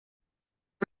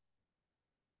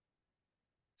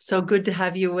So good to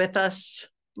have you with us.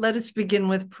 Let us begin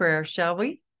with prayer, shall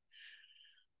we?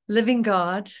 Living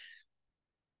God,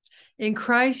 in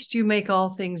Christ you make all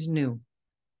things new.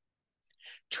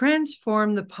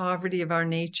 Transform the poverty of our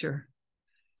nature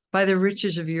by the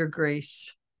riches of your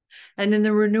grace, and in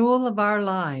the renewal of our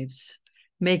lives,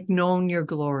 make known your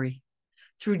glory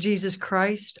through Jesus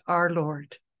Christ our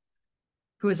Lord,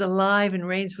 who is alive and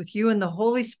reigns with you in the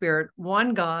Holy Spirit,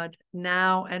 one God,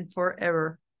 now and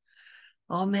forever.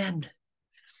 Amen.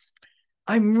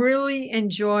 I'm really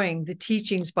enjoying the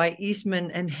teachings by Eastman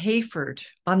and Hayford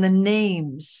on the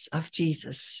names of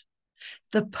Jesus,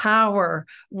 the power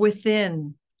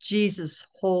within Jesus'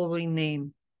 holy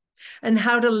name, and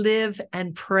how to live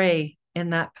and pray in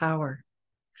that power.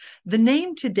 The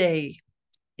name today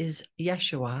is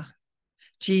Yeshua,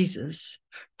 Jesus,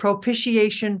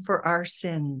 propitiation for our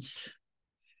sins.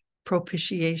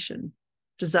 Propitiation.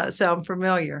 Does that sound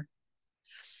familiar?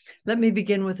 Let me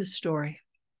begin with a story.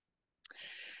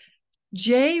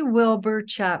 J. Wilbur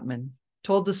Chapman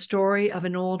told the story of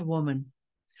an old woman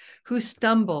who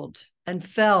stumbled and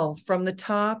fell from the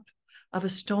top of a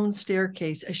stone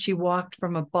staircase as she walked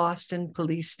from a Boston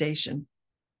police station.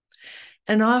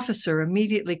 An officer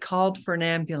immediately called for an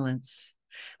ambulance,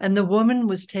 and the woman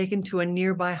was taken to a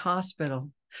nearby hospital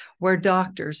where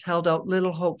doctors held out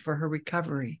little hope for her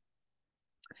recovery.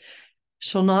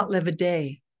 "She'll not live a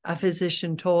day," a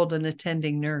physician told an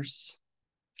attending nurse.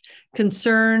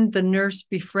 Concerned, the nurse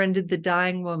befriended the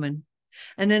dying woman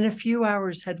and in a few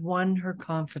hours had won her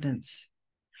confidence.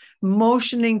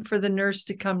 Motioning for the nurse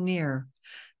to come near,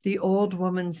 the old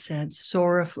woman said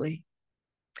sorrowfully,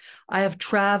 "I have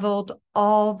traveled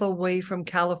all the way from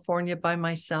California by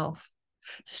myself,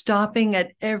 stopping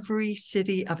at every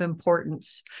city of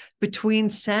importance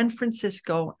between San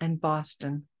Francisco and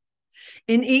Boston.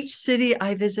 In each city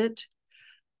I visit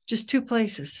just two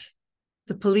places,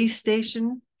 the police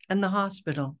station and the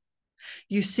hospital.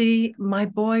 You see, my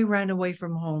boy ran away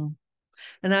from home,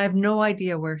 and I have no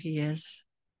idea where he is.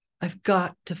 I've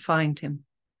got to find him.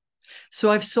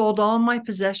 So I've sold all my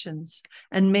possessions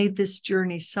and made this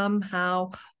journey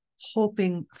somehow,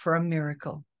 hoping for a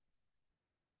miracle."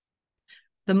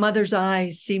 The mother's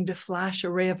eyes seemed to flash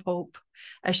a ray of hope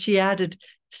as she added,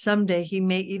 "Someday he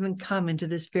may even come into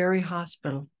this very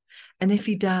hospital. And if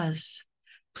he does,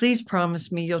 please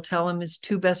promise me you'll tell him his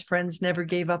two best friends never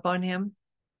gave up on him."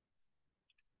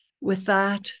 With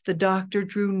that, the doctor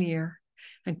drew near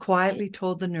and quietly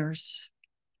told the nurse,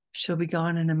 "She'll be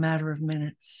gone in a matter of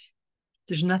minutes.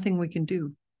 There's nothing we can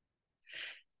do."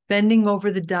 Bending over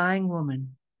the dying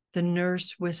woman, the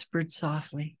nurse whispered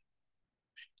softly,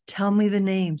 "Tell me the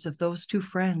names of those two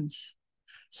friends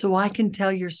so I can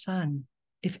tell your son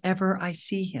if ever I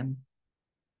see him."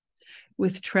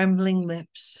 With trembling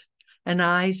lips and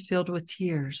eyes filled with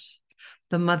tears,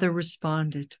 the mother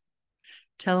responded,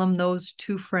 "Tell him those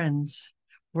two friends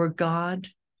were God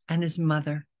and his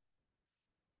mother."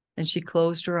 And she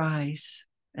closed her eyes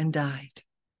and died.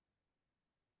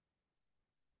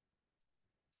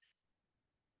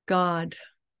 God,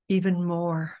 even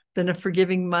more than a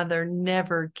forgiving mother,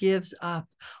 never gives up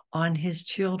on his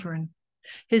children.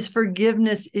 His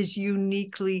forgiveness is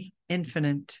uniquely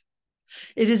infinite.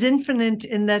 It is infinite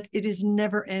in that it is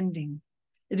never ending.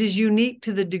 It is unique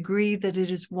to the degree that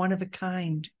it is one of a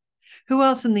kind. Who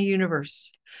else in the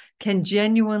universe can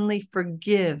genuinely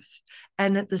forgive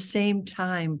and at the same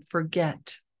time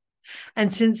forget?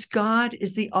 And since God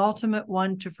is the ultimate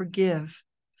one to forgive,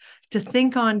 to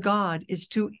think on God is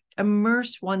to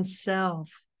immerse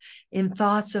oneself in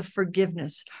thoughts of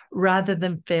forgiveness rather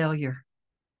than failure.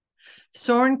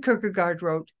 Soren Kierkegaard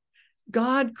wrote,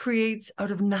 "God creates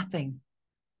out of nothing."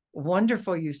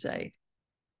 Wonderful, you say.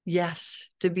 Yes,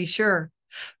 to be sure.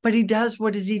 But he does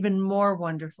what is even more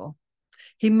wonderful.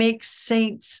 He makes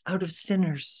saints out of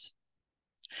sinners.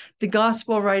 The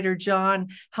gospel writer John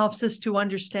helps us to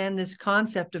understand this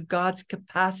concept of God's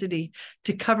capacity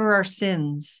to cover our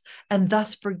sins and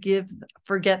thus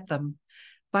forget them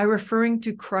by referring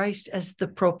to Christ as the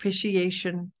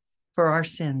propitiation for our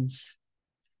sins.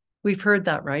 We've heard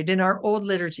that, right? In our old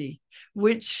liturgy,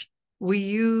 which we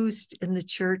used in the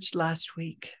church last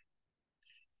week.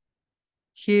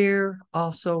 Hear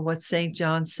also what St.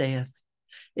 John saith.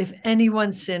 If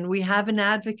anyone sin, we have an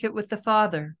advocate with the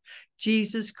Father,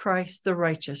 Jesus Christ the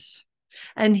righteous.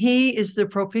 And he is the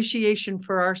propitiation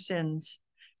for our sins,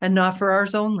 and not for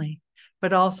ours only,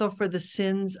 but also for the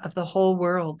sins of the whole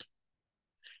world.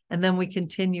 And then we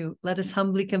continue, let us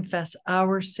humbly confess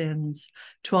our sins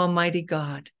to Almighty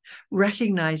God,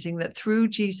 recognizing that through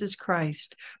Jesus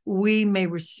Christ, we may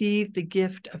receive the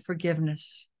gift of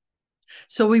forgiveness.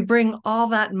 So we bring all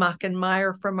that muck and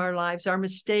mire from our lives, our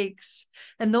mistakes,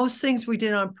 and those things we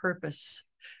did on purpose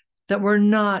that were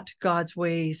not God's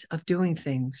ways of doing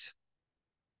things.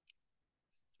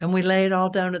 And we lay it all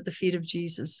down at the feet of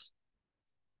Jesus,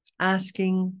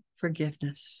 asking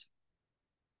forgiveness.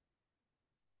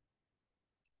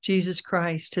 Jesus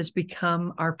Christ has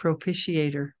become our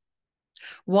propitiator,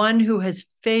 one who has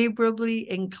favorably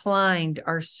inclined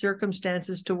our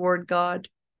circumstances toward God.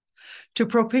 To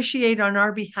propitiate on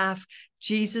our behalf,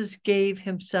 Jesus gave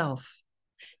himself.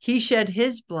 He shed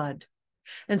his blood.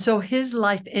 And so his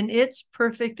life in its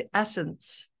perfect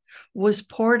essence was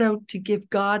poured out to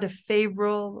give God a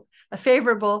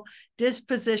favorable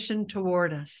disposition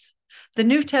toward us. The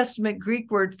New Testament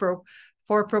Greek word for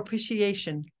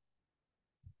propitiation,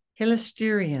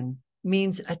 hilasterion,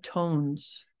 means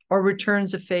atones or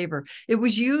returns a favor. It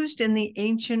was used in the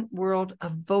ancient world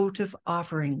of votive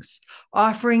offerings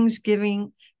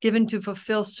given to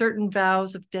fulfill certain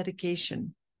vows of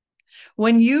dedication.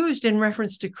 When used in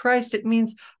reference to Christ, it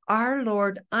means our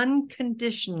Lord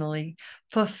unconditionally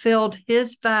fulfilled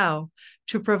his vow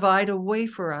to provide a way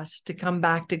for us to come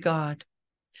back to God.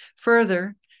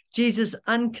 Further, Jesus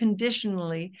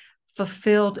unconditionally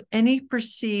fulfilled any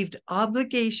perceived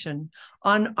obligation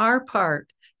on our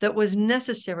part that was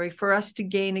necessary for us to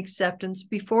gain acceptance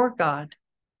before God.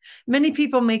 Many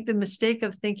people make the mistake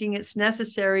of thinking it's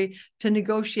necessary to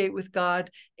negotiate with God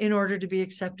in order to be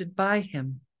accepted by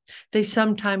him. They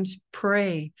sometimes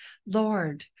pray,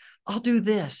 Lord, I'll do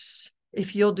this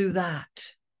if you'll do that.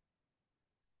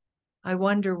 I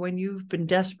wonder when you've been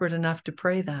desperate enough to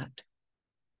pray that.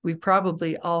 We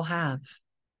probably all have.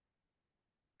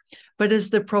 But as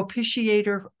the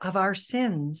propitiator of our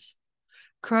sins,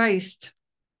 Christ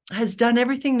has done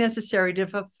everything necessary to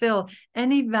fulfill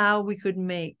any vow we could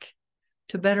make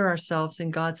to better ourselves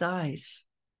in God's eyes.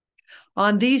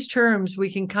 On these terms,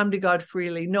 we can come to God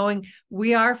freely, knowing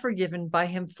we are forgiven by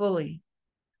him fully.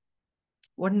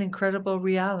 What an incredible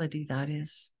reality that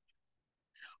is.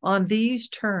 On these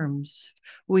terms,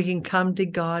 we can come to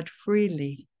God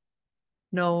freely,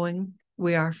 knowing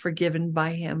we are forgiven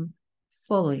by him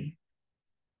fully.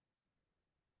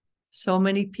 So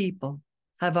many people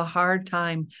have a hard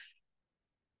time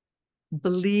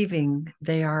believing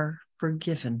they are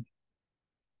forgiven,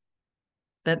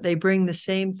 that they bring the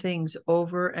same things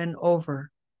over and over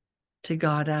to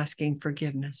God asking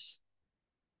forgiveness.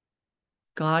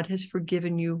 God has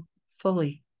forgiven you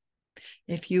fully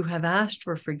if you have asked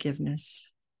for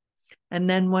forgiveness. And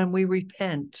then when we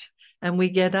repent and we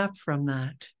get up from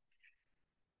that,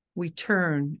 we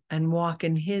turn and walk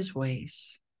in his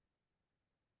ways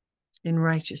in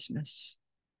righteousness.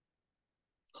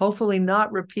 Hopefully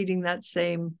not repeating that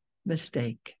same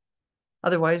mistake.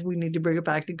 Otherwise, we need to bring it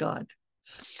back to God.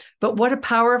 But what a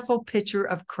powerful picture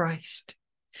of Christ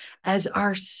as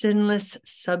our sinless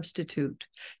substitute.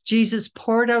 Jesus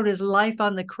poured out his life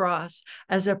on the cross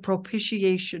as a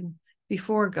propitiation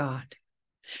before God.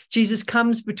 Jesus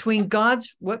comes between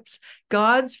God's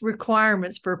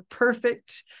requirements for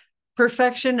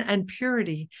perfection and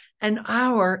purity and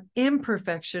our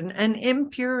imperfection and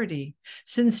impurity.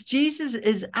 Since Jesus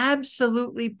is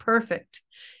absolutely perfect,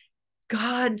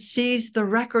 God sees the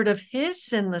record of his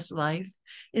sinless life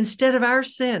instead of our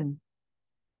sin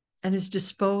and is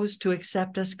disposed to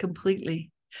accept us completely.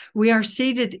 We are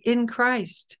seated in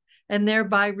Christ and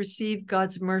thereby receive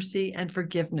God's mercy and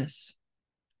forgiveness.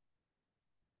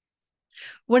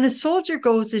 When a soldier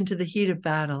goes into the heat of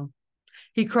battle,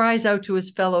 he cries out to his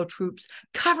fellow troops,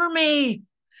 "Cover me!"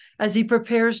 as he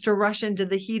prepares to rush into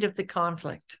the heat of the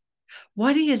conflict.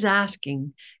 What he is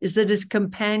asking is that his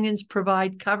companions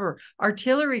provide cover,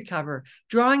 artillery cover,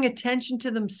 drawing attention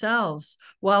to themselves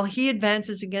while he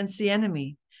advances against the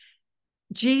enemy.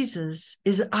 Jesus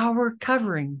is our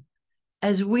covering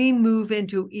as we move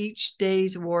into each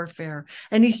day's warfare,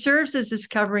 and he serves as this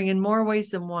covering in more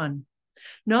ways than one.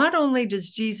 Not only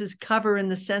does Jesus cover in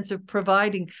the sense of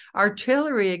providing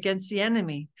artillery against the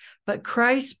enemy, but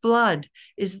Christ's blood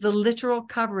is the literal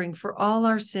covering for all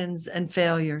our sins and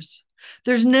failures.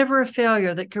 There's never a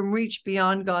failure that can reach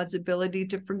beyond God's ability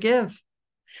to forgive.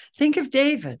 Think of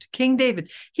David, King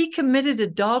David. He committed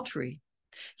adultery.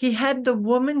 He had the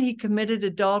woman he committed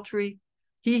adultery.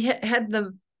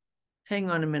 Hang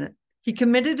on a minute. He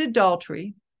committed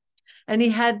adultery, and he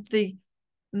had the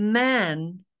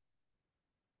man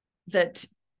that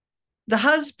the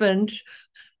husband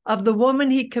of the woman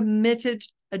he committed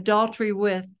adultery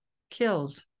with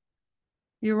killed,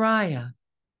 Uriah,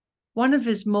 one of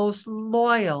his most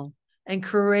loyal and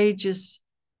courageous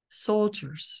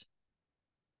soldiers.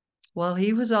 While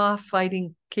he was off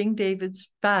fighting King David's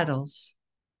battles,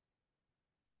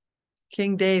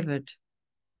 King David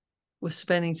was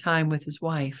spending time with his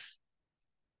wife.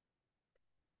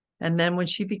 And then when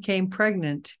she became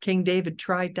pregnant, King David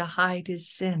tried to hide his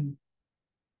sin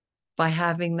by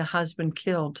having the husband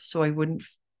killed so he wouldn't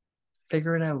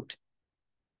figure it out.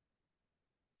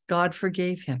 God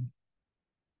forgave him.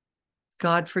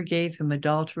 God forgave him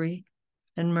adultery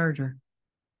and murder.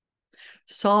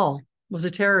 Saul was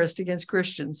a terrorist against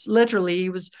Christians. Literally, he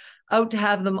was out to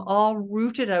have them all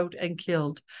rooted out and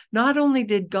killed. Not only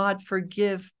did God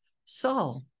forgive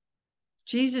Saul,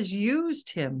 Jesus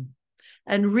used him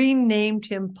and renamed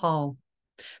him Paul.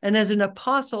 And as an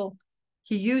apostle,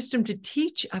 he used him to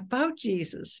teach about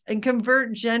Jesus and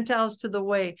convert Gentiles to the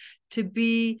way, to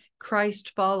be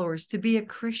Christ followers, to be a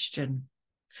Christian.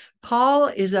 Paul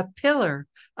is a pillar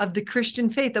of the Christian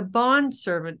faith, a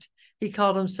bondservant, he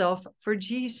called himself, for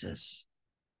Jesus.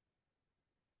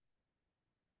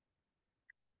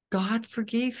 God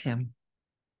forgave him.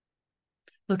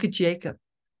 Look at Jacob.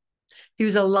 He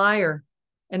was a liar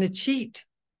and a cheat,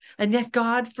 and yet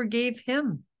God forgave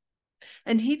him.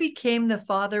 And he became the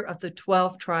father of the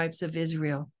 12 tribes of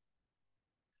Israel.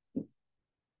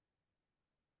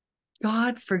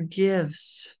 God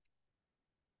forgives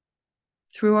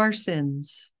through our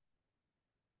sins.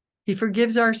 He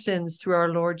forgives our sins through our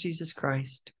Lord Jesus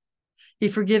Christ. He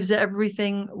forgives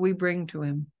everything we bring to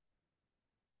him.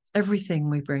 Everything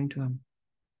we bring to him.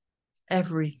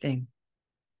 Everything.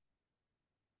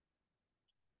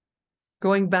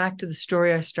 Going back to the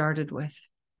story I started with,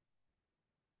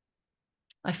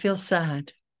 I feel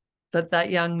sad that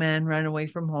that young man ran away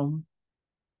from home,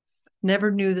 never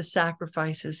knew the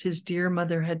sacrifices his dear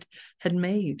mother had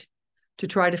made to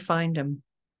try to find him,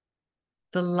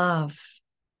 the love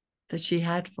that she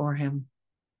had for him.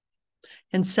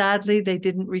 And sadly, they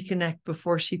didn't reconnect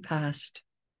before she passed.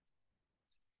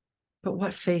 But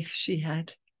what faith she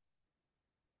had.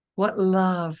 What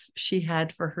love she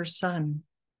had for her son.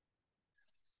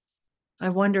 I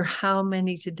wonder how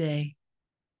many today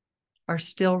are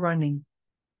still running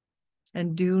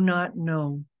and do not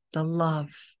know the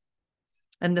love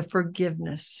and the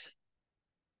forgiveness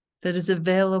that is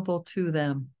available to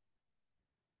them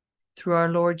through our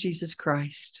Lord Jesus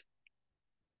Christ.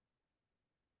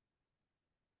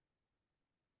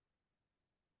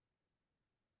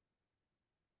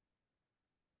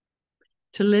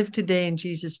 To live today in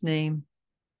Jesus' name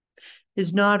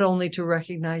is not only to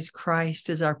recognize Christ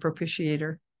as our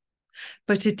propitiator,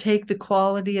 but to take the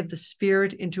quality of the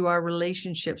Spirit into our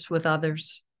relationships with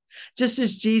others. Just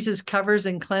as Jesus covers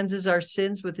and cleanses our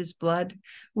sins with his blood,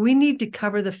 we need to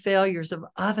cover the failures of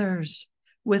others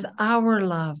with our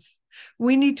love.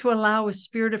 We need to allow a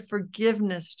spirit of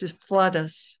forgiveness to flood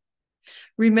us.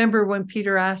 Remember when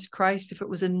Peter asked Christ if it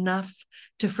was enough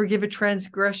to forgive a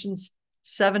transgression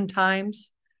 7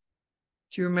 times?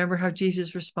 Do you remember how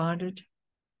Jesus responded?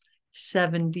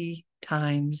 70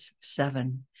 times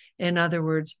 7. In other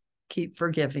words, keep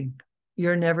forgiving.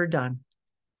 You're never done.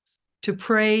 To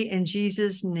pray in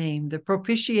Jesus' name, the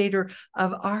propitiator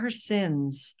of our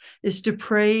sins, is to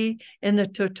pray in the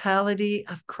totality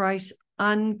of Christ's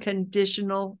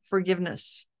unconditional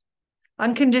forgiveness.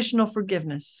 Unconditional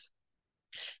forgiveness.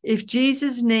 If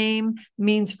Jesus' name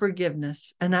means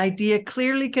forgiveness, an idea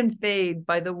clearly conveyed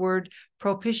by the word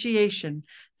propitiation,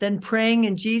 then praying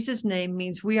in Jesus' name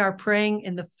means we are praying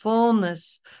in the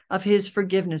fullness of his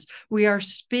forgiveness. We are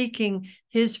speaking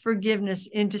his forgiveness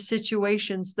into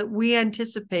situations that we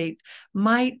anticipate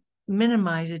might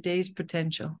minimize a day's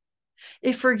potential.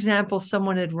 If, for example,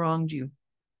 someone had wronged you,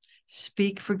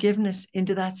 speak forgiveness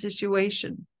into that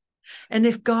situation. And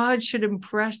if God should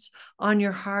impress on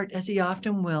your heart, as he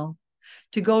often will,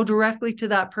 to go directly to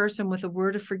that person with a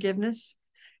word of forgiveness,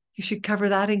 you should cover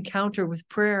that encounter with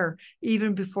prayer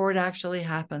even before it actually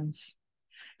happens.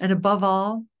 And above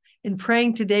all, in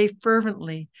praying today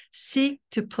fervently, seek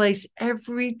to place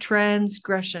every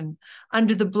transgression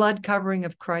under the blood covering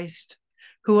of Christ,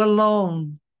 who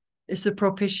alone is the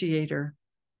propitiator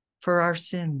for our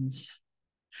sins.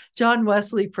 John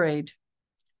Wesley prayed,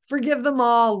 "Forgive them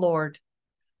all, Lord,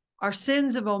 our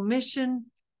sins of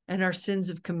omission and our sins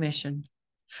of commission,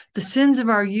 the sins of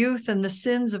our youth and the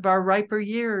sins of our riper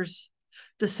years,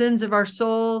 the sins of our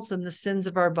souls and the sins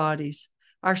of our bodies,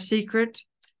 our secret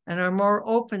and our more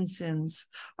open sins,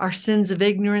 our sins of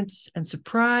ignorance and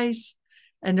surprise,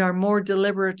 and our more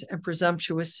deliberate and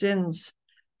presumptuous sins,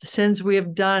 the sins we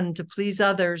have done to please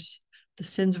others, the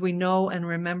sins we know and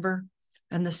remember,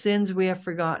 and the sins we have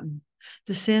forgotten,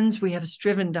 the sins we have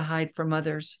striven to hide from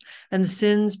others, and the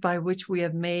sins by which we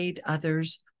have made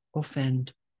others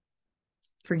offend."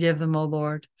 Forgive them, O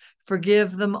Lord.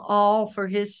 Forgive them all for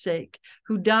his sake,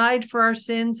 who died for our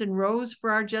sins and rose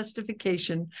for our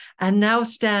justification, and now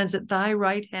stands at thy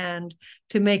right hand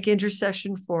to make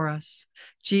intercession for us.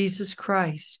 Jesus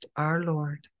Christ, our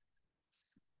Lord.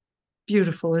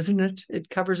 Beautiful, isn't it? It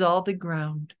covers all the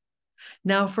ground.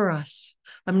 Now for us,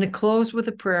 I'm going to close with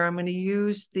a prayer. I'm going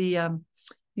to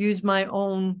use my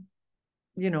own,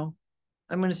 I'm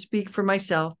going to speak for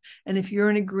myself. And if you're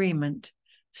in agreement,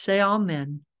 say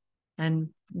amen, and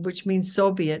which means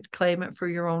so be it. Claim it for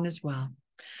your own as well.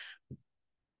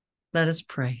 Let us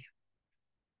pray.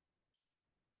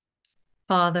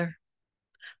 Father,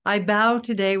 I bow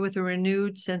today with a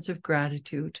renewed sense of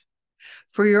gratitude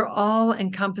for your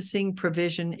all-encompassing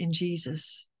provision in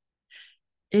Jesus.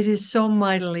 It is so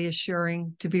mightily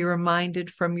assuring to be reminded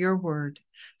from your word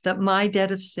that my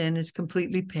debt of sin is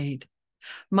completely paid,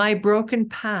 my broken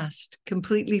past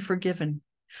completely forgiven,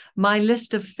 my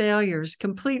list of failures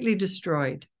completely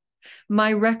destroyed,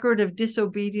 my record of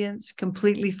disobedience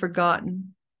completely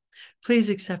forgotten. Please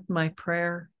accept my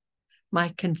prayer,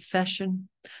 my confession,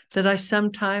 that I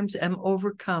sometimes am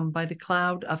overcome by the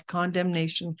cloud of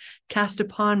condemnation cast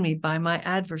upon me by my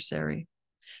adversary.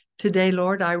 Today,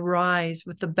 Lord, I rise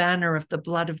with the banner of the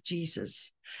blood of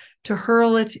Jesus to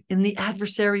hurl it in the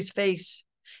adversary's face.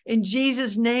 In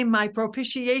Jesus' name, my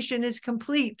propitiation is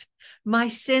complete. My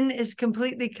sin is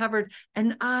completely covered,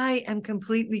 and I am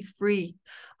completely free.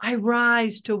 I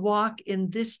rise to walk in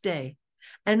this day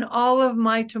and all of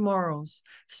my tomorrows,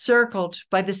 circled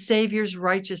by the Savior's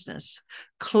righteousness,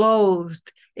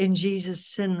 clothed in Jesus'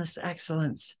 sinless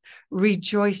excellence,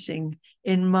 rejoicing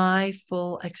in my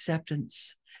full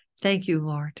acceptance. Thank you,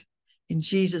 Lord, in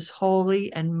Jesus'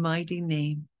 holy and mighty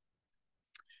name.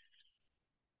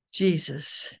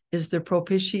 Jesus is the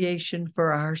propitiation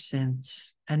for our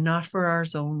sins, and not for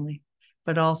ours only,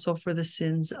 but also for the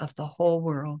sins of the whole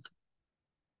world.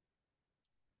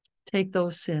 Take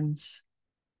those sins,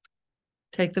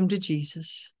 take them to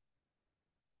Jesus,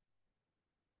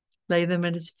 lay them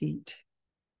at his feet,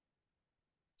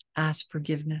 ask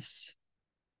forgiveness,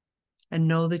 and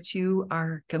know that you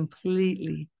are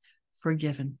completely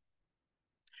forgiven.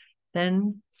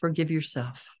 Then forgive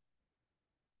yourself.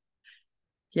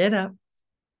 Get up,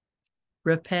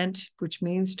 repent, which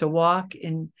means to walk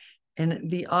in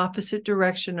the opposite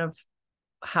direction of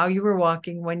how you were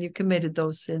walking when you committed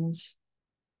those sins.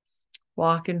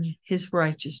 Walk in his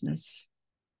righteousness,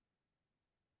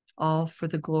 all for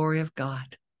the glory of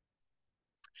God.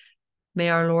 May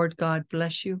our Lord God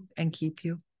bless you and keep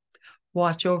you,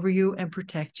 watch over you and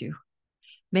protect you.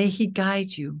 May he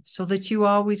guide you so that you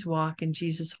always walk in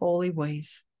Jesus' holy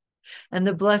ways. And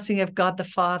the blessing of God the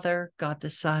Father, God the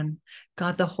Son,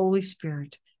 God the Holy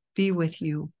Spirit be with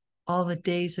you all the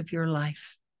days of your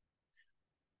life.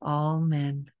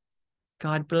 Amen.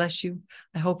 God bless you.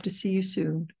 I hope to see you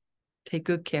soon. Take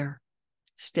good care.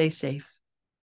 Stay safe.